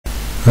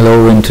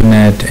Hello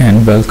Internet,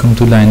 and welcome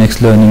to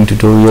Linux Learning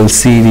Tutorial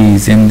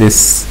Series. In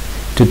this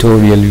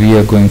tutorial we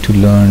are going to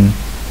learn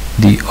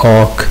the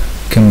awk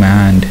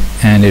command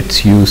and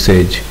its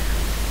usage.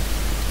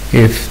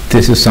 If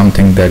this is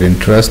something that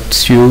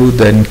interests you,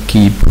 then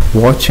keep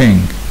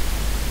watching.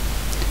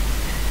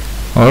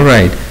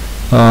 Alright,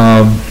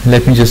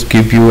 let me just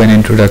give you an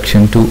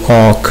introduction to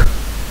awk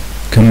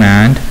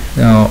command.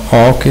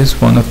 Awk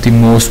is one of the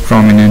most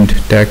prominent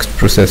text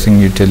processing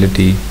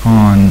utility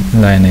on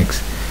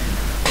Linux.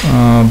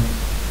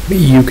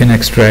 You can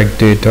extract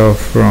data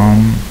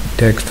from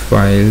text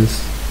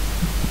files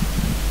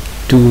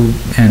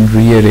and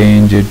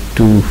rearrange it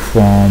to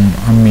form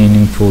a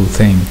meaningful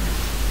thing.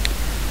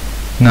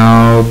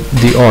 Now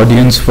the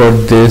audience for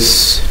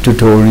this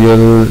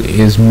tutorial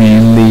is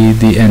mainly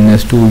the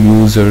NS2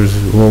 users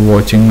who are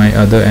watching my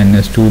other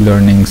NS2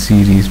 learning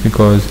series,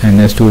 because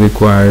NS2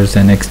 requires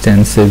an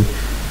extensive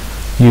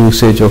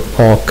usage of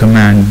awk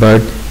command,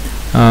 but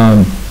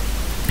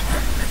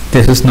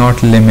this is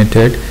not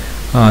limited.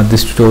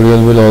 This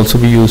tutorial will also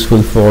be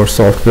useful for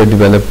software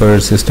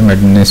developers, system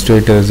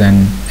administrators,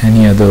 and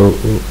any other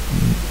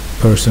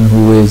person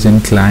who is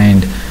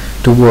inclined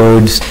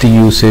towards the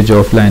usage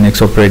of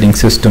Linux operating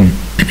system.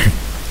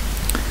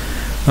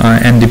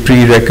 And the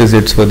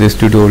prerequisites for this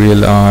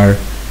tutorial are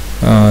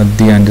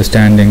the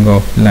understanding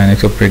of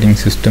Linux operating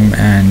system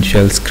and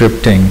shell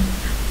scripting,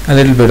 a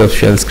little bit of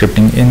shell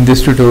scripting. In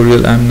this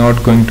tutorial I'm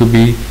not going to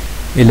be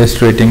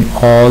illustrating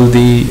all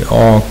the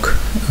awk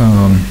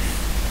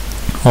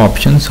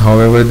options.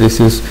 However, this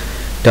is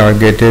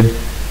targeted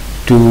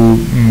to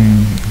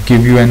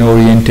give you an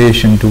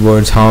orientation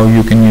towards how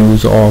you can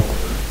use awk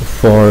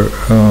for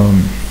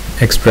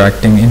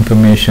extracting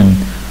information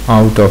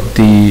out of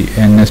the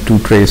NS2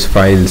 trace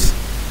files.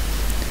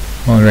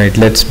 Alright,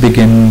 let's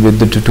begin with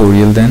the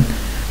tutorial then.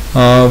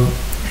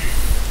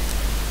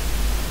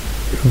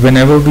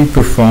 Whenever we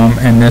perform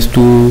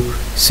NS2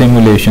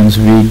 simulations,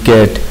 we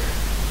get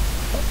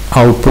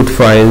output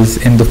files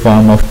in the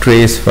form of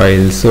trace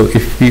files. So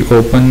if we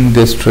open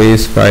this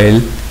trace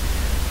file,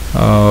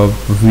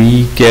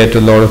 we get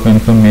a lot of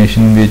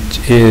information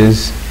which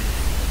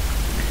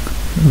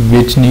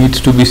needs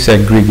to be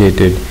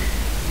segregated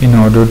in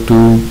order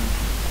to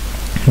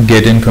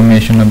get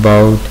information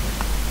about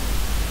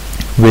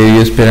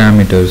various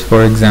parameters.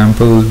 For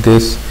example,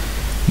 this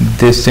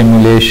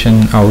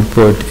simulation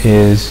output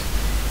is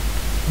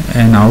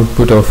an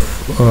output of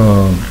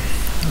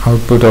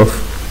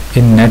a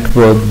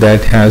network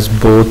that has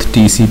both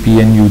TCP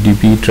and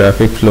UDP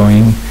traffic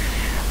flowing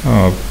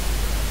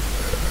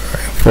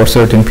for a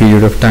certain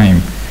period of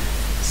time.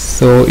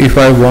 So if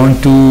I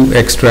want to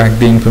extract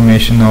the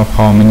information of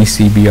how many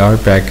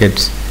CBR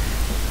packets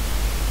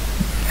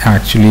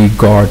actually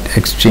got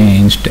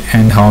exchanged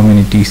and how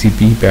many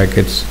TCP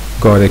packets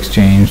got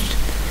exchanged,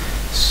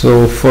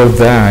 so for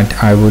that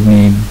I would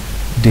need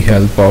the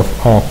help of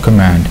awk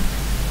command.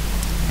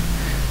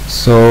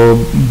 So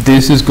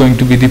this is going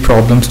to be the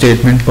problem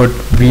statement. What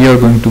we are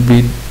going to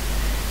be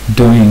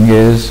doing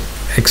is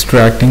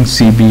extracting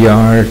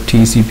CBR,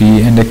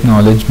 TCP and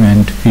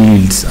acknowledgement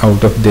fields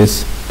out of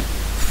this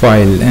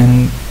file,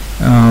 and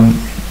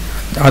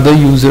other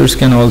users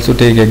can also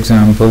take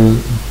example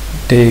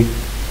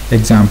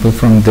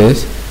from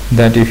this,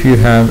 that if you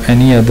have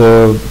any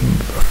other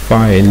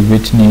file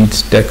which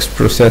needs text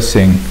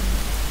processing,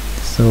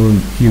 so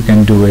you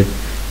can do it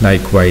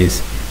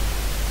likewise.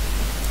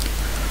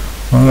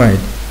 Alright,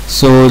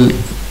 so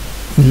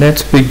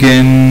let's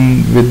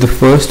begin with the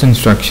first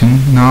instruction.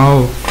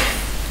 Now,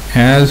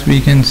 as we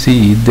can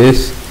see,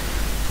 this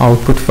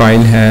output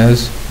file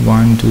has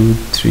 1, 2,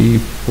 3,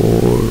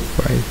 4,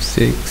 5,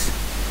 6,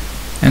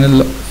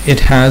 and it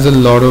has a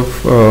lot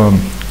of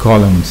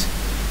columns.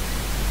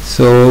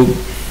 So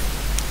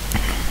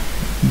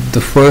the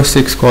first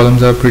 6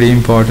 columns are pretty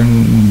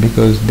important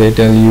because they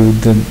tell you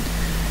the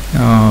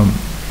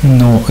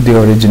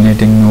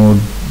originating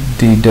node,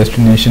 the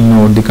destination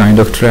node, the kind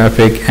of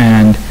traffic,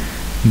 and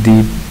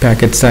the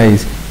packet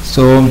size.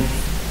 So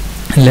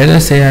let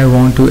us say I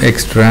want to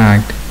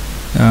extract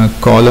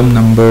column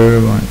number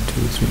 1, 2,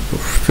 3, 4,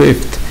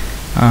 5th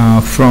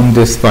from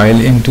this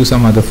file into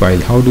some other file.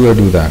 How do I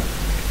do that?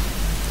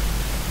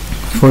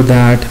 For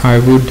that I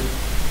would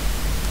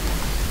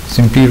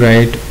simply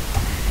write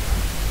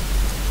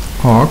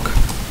awk,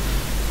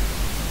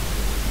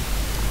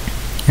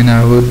 and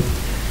I would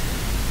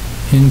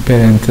in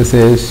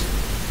parentheses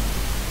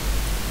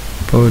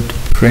put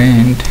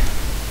print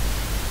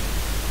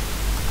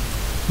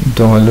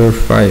 $5.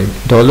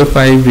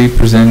 $5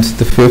 represents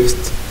the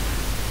 5th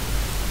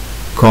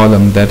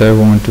column that I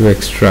want to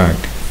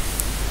extract.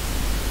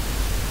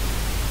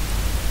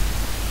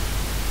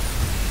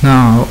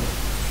 Now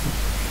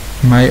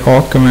my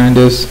awk command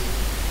is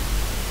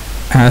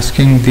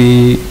asking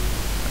the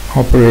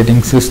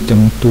operating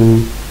system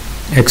to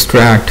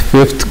extract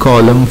 5th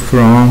column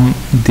from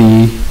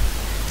the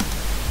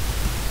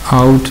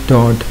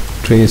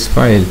out.trace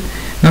file.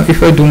 Now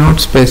if I do not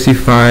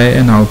specify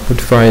an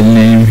output file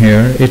name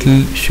here, it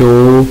will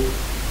show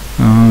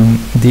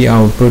the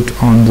output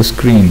on the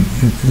screen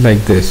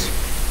like this.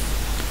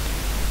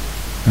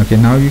 Okay,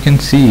 now you can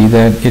see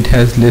that it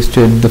has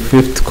listed the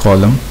fifth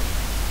column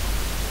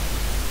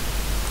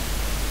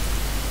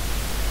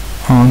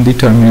on the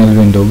terminal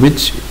window,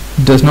 which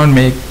does not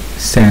make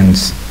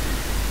sense.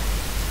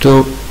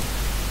 So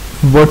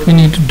what we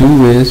need to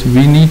do is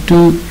we need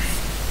to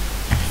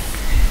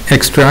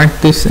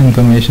extract this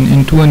information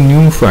into a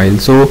new file.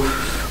 So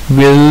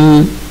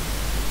we'll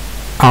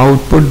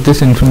output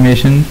this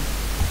information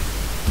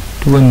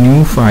to a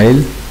new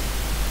file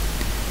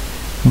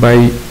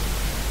by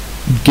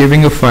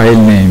giving a file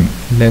name.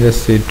 Let us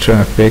say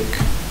traffic.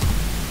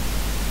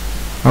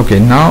 Okay,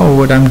 now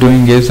what I'm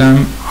doing is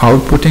I'm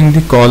outputting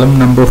the column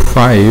number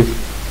 5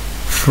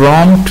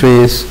 from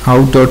trace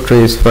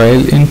out.trace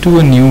file into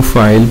a new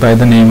file by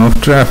the name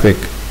of traffic.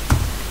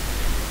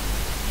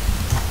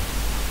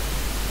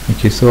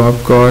 Okay, so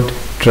I've got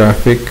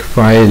traffic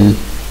file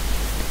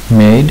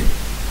made.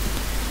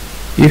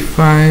 If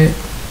I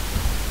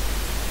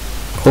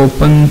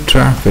open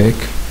traffic,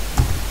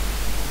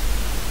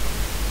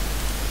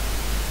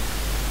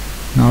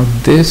 now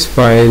this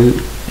file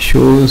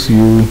shows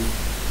you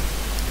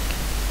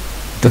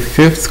the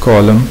fifth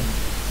column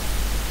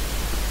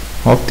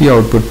of the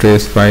output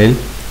trace file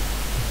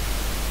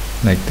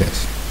like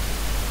this.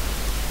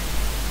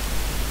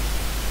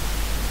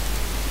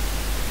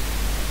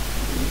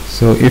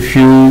 So if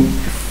you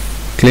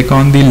click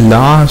on the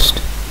last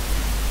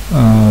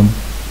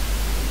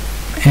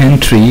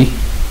entry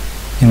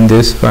in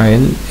this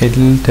file, it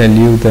will tell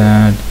you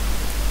that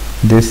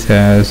this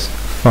has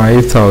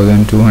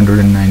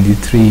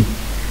 5293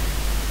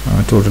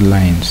 total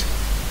lines,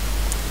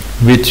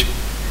 which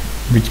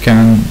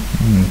can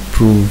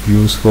prove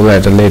useful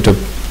at a later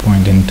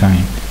point in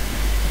time.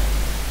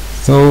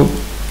 So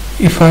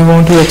if I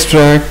want to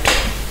extract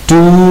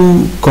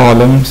 2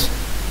 columns,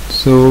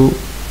 so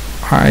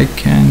I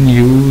can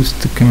use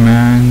the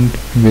command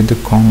with the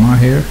comma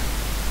here,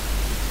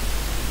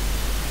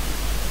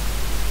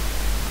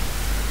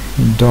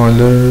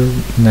 dollar,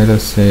 let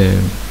us say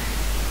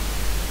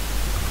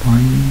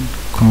 1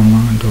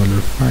 comma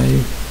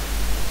 $5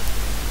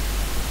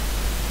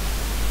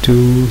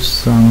 to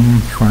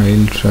some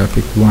file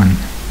traffic 1.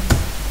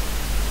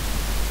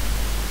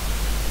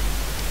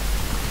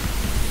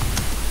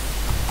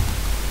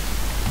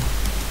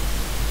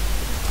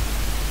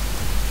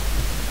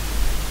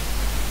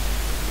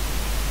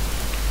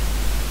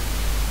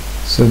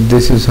 So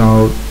this is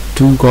how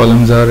 2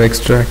 columns are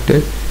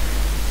extracted.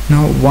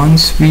 Now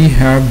once we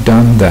have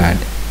done that,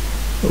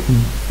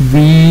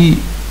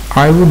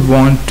 I would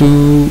want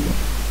to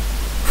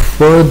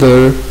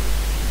further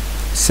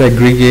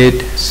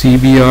segregate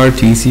CBR,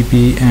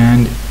 TCP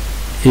and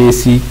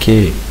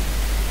ACK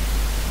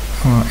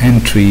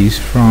entries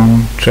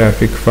from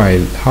traffic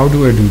file. How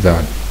do I do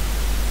that?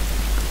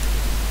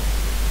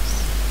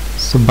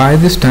 So by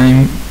this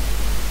time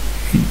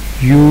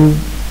you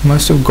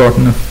must have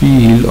gotten a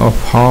feel of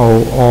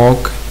how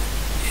Awk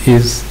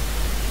is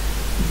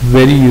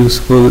very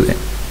useful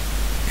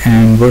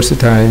and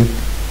versatile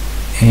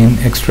in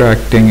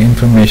extracting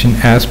information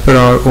as per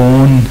our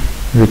own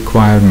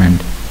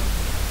requirement.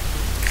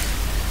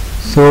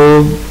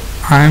 So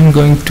I'm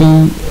going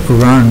to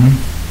run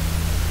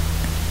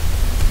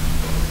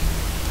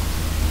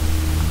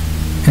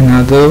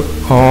another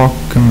awk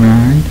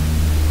command.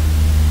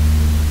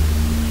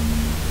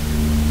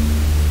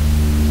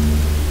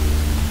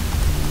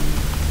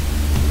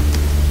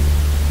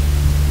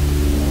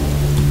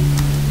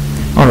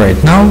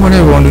 Alright, now what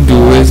I want to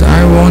do is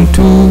I want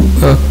to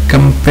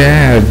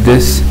compare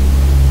this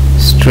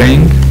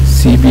string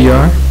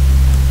CBR.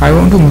 I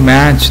want to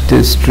match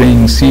this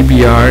string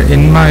CBR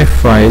in my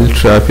file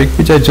traffic,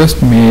 which I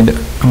just made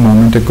a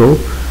moment ago,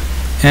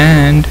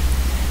 and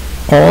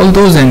all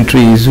those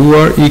entries who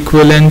are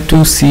equivalent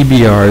to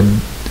CBR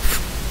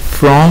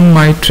from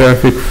my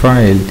traffic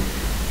file,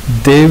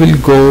 they will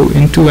go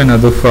into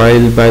another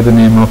file by the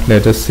name of,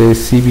 let us say,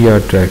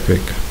 CBR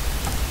traffic.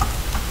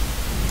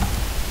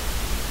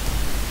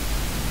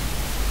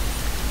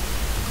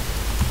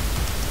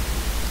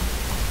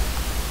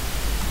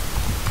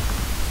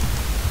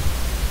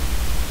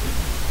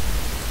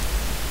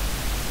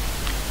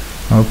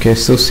 Okay,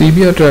 so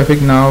CBR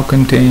traffic now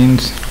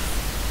contains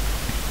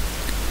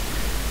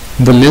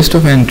the list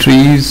of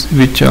entries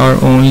which are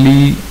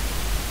only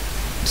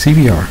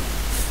CBR.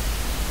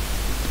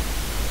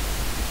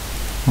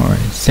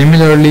 Alright,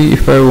 similarly,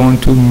 if I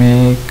want to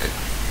make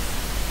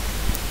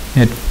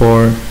it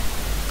for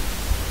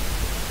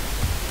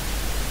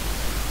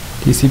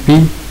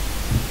TCP,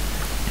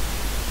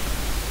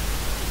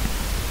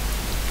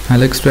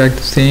 I'll extract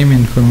the same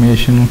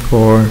information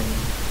for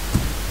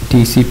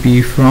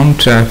TCP from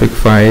traffic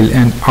file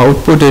and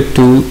output it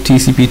to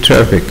TCP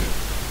traffic,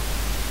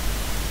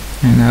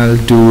 and I'll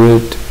do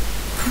it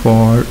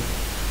for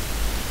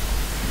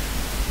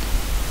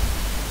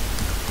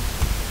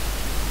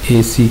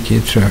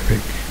ACK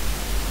traffic.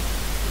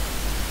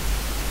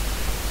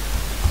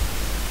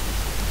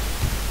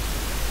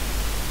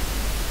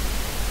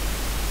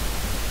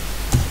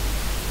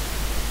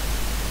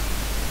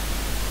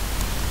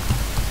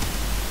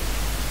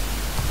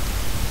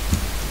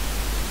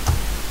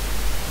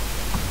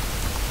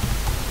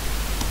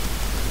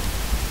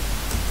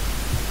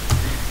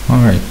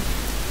 Alright,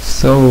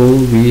 so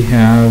we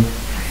have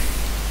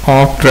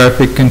awk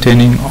traffic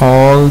containing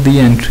all the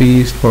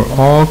entries for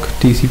awk,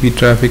 TCP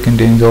traffic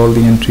contains all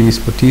the entries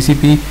for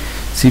TCP,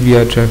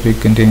 CBR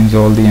traffic contains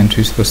all the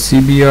entries for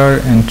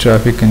CBR, and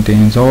traffic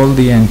contains all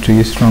the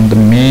entries from the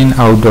main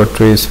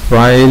out.trace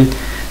file,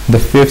 the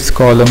fifth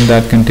column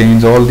that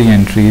contains all the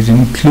entries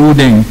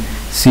including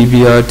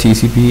CBR,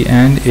 TCP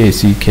and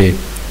ACK.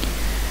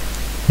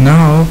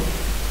 Now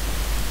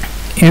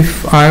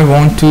if I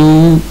want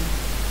to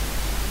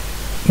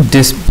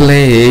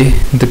display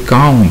the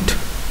count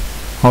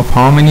of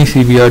how many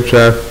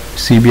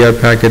CBR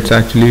packets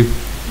actually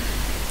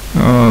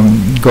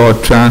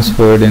got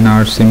transferred in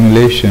our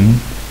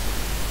simulation,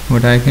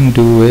 what I can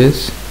do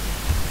is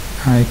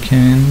I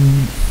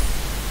can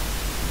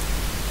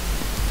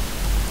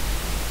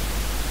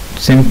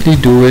simply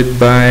do it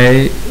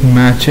by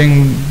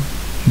matching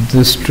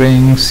the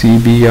string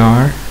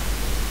CBR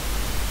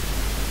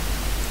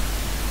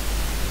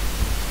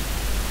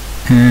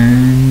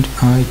and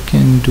I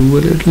can do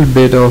a little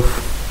bit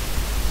of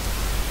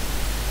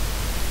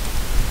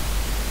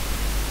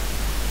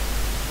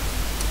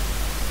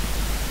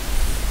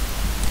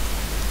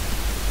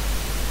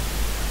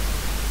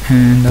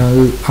and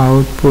I'll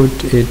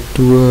output it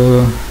to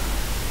a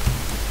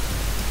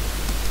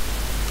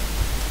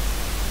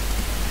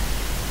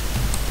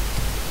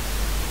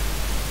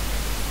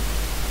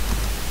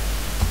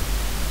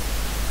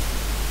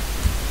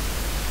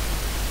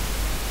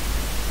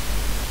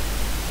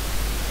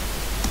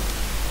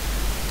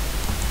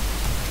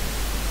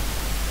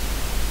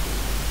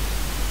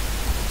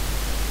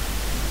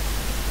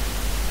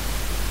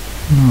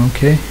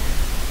okay.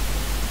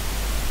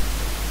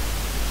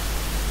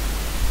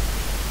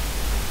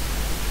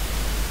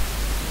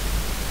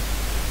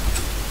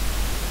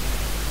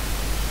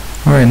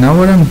 Alright, now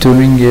what I'm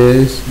doing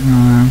is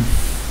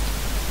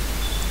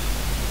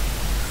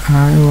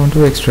I want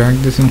to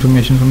extract this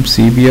information from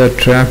CBR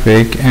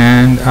traffic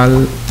and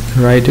I'll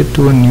write it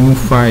to a new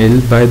file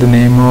by the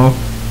name of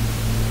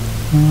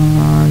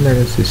let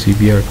us say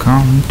CBR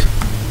count.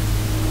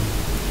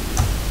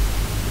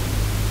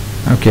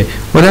 Okay,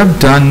 what I've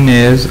done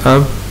is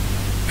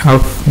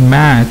I've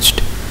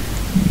matched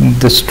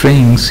the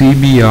string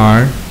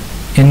CBR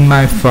in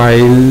my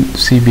file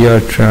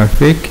CBR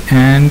traffic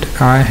and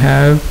I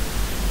have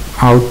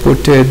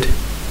outputted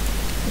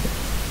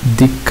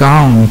the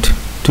count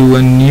to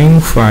a new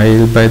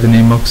file by the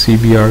name of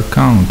CBR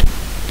count.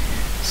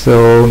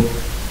 So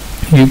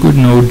you could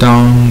note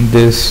down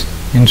this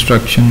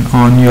instruction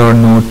on your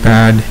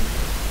notepad,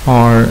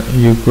 or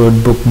you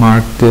could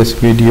bookmark this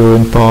video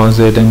and pause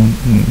it and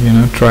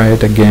try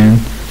it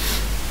again,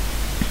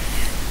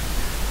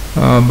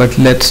 but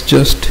let's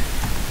just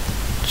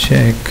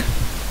check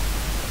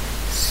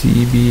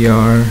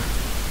CBR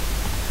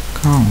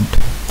count,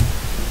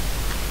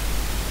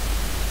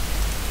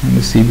 and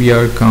the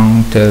CBR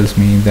count tells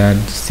me that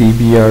the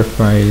CBR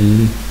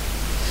file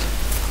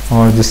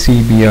or the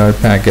CBR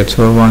packets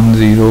were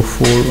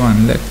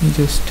 1041. Let me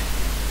just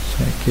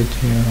check it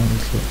here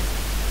also.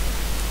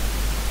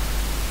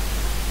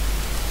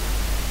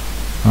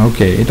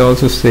 Okay, it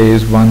also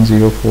says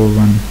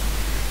 1041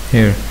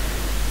 here.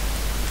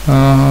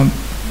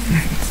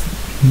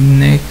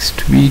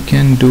 Next we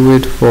can do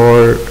it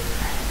for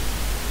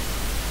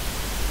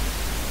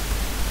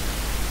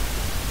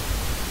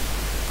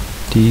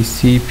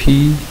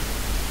TCP.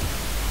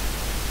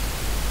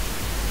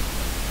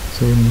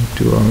 So we need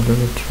to order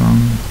it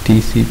from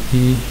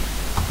TCP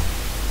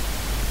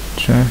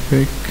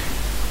traffic,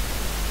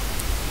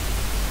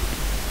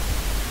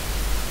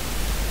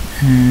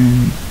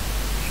 and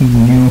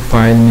new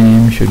file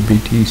name should be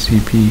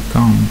TCP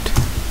count.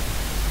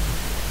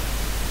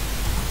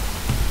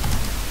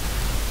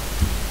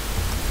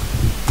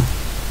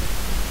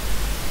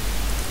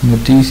 The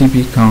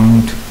TCP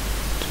count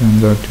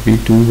turns out to be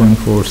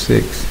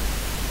 2146.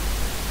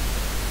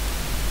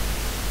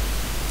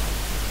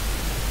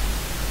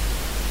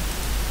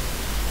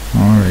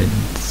 Alright,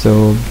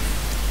 so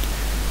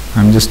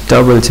I'm just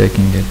double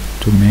checking it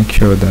to make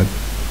sure that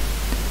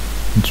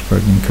it's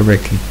working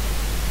correctly,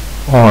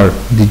 or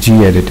the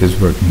gedit is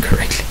working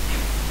correctly,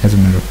 as a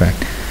matter of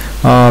fact.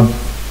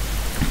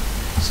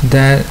 So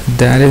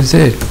that is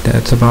it.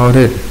 That's about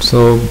it.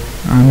 So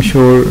I'm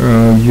sure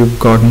you've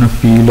gotten a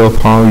feel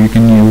of how you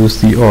can use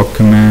the awk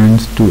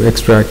commands to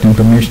extract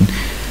information.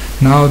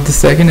 Now the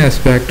second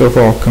aspect of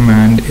awk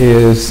command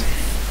is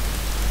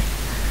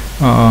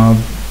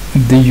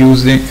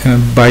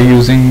by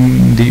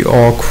using the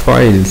awk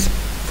files.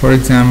 For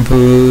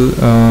example,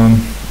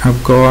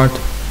 I've got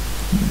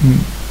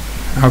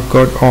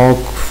awk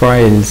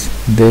files.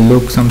 They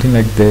look something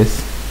like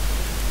this.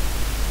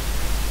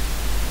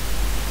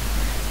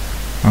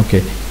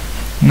 Okay,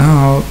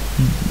 now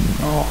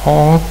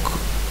awk.awk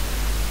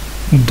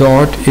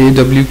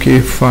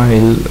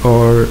file,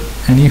 or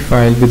any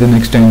file with an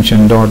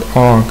extension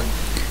 .awk,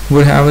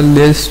 would have a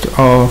list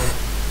of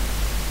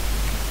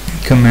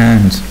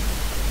commands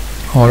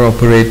or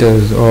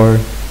operators, or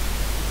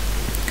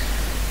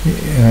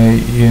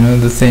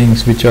the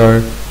things which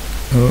are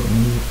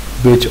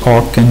which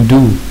Awk can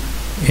do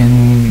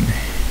in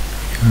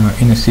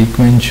a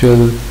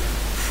sequential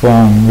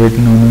form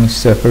written on a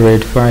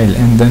separate file,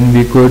 and then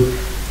we could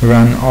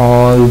run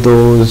all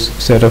those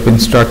set of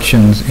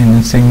instructions in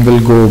a single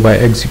go by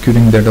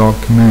executing that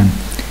Awk command.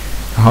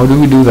 How do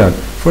we do that?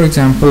 For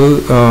example,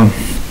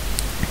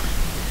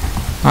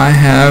 I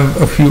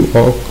have a few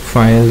Awk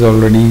files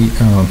already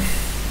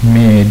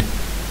made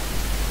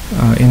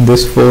in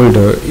this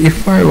folder.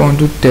 If I want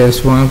to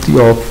test one of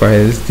the Awk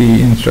files,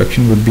 the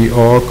instruction would be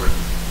awk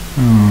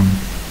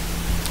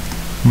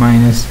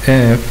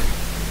 -f.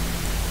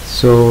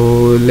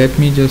 So let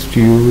me just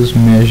use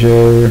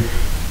measure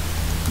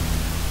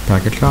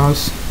packet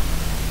loss.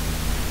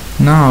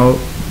 Now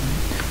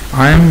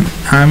I'm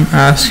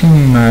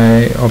asking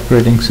my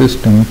operating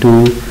system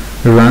to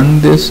run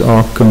this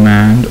awk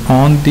command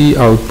on the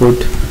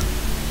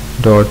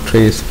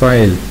output.trace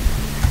file.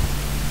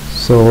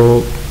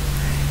 So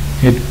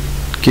it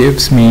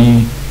gives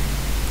me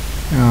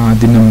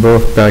the number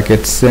of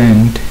packets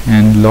sent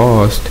and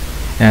lost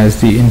as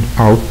the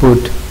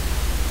output,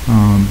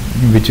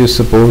 which is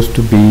supposed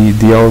to be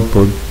the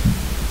output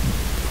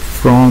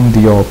from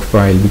the awk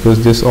file, because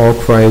this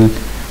awk file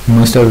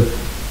must have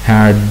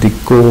had the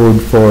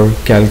code for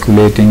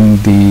calculating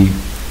the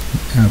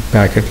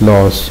packet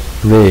loss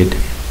rate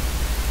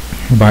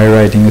by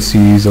writing a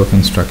series of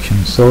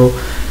instructions. So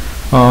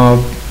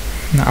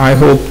I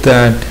hope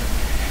that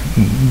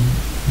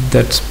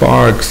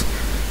sparks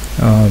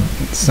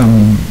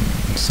some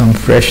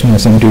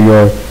freshness into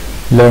your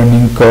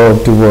learning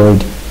curve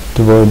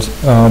towards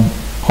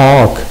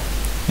Awk.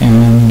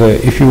 And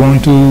if you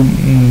want to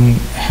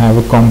have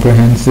a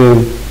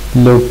comprehensive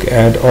look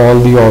at all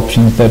the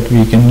options that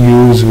we can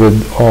use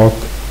with Awk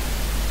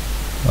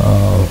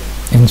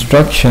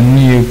instruction,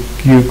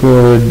 you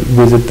could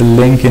visit the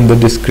link in the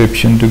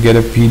description to get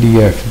a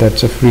PDF.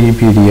 That's a free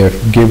PDF,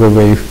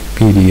 giveaway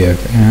PDF,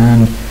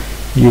 and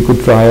you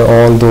could try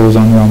all those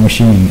on your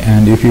machine.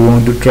 And if you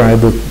want to try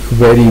the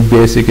very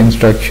basic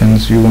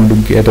instructions, you want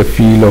to get a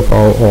feel of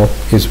how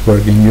Awk is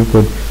working, you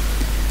could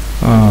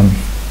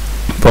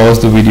pause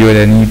the video at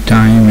any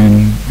time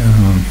and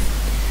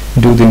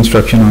do the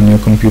instruction on your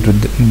computer.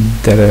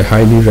 That I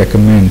highly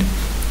recommend.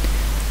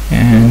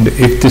 And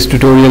if this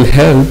tutorial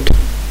helped,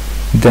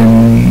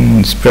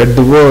 then spread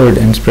the word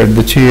and spread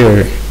the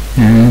cheer,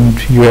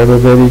 and you have a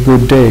very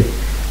good day.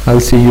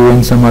 I'll see you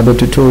in some other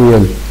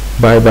tutorial.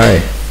 Bye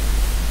bye.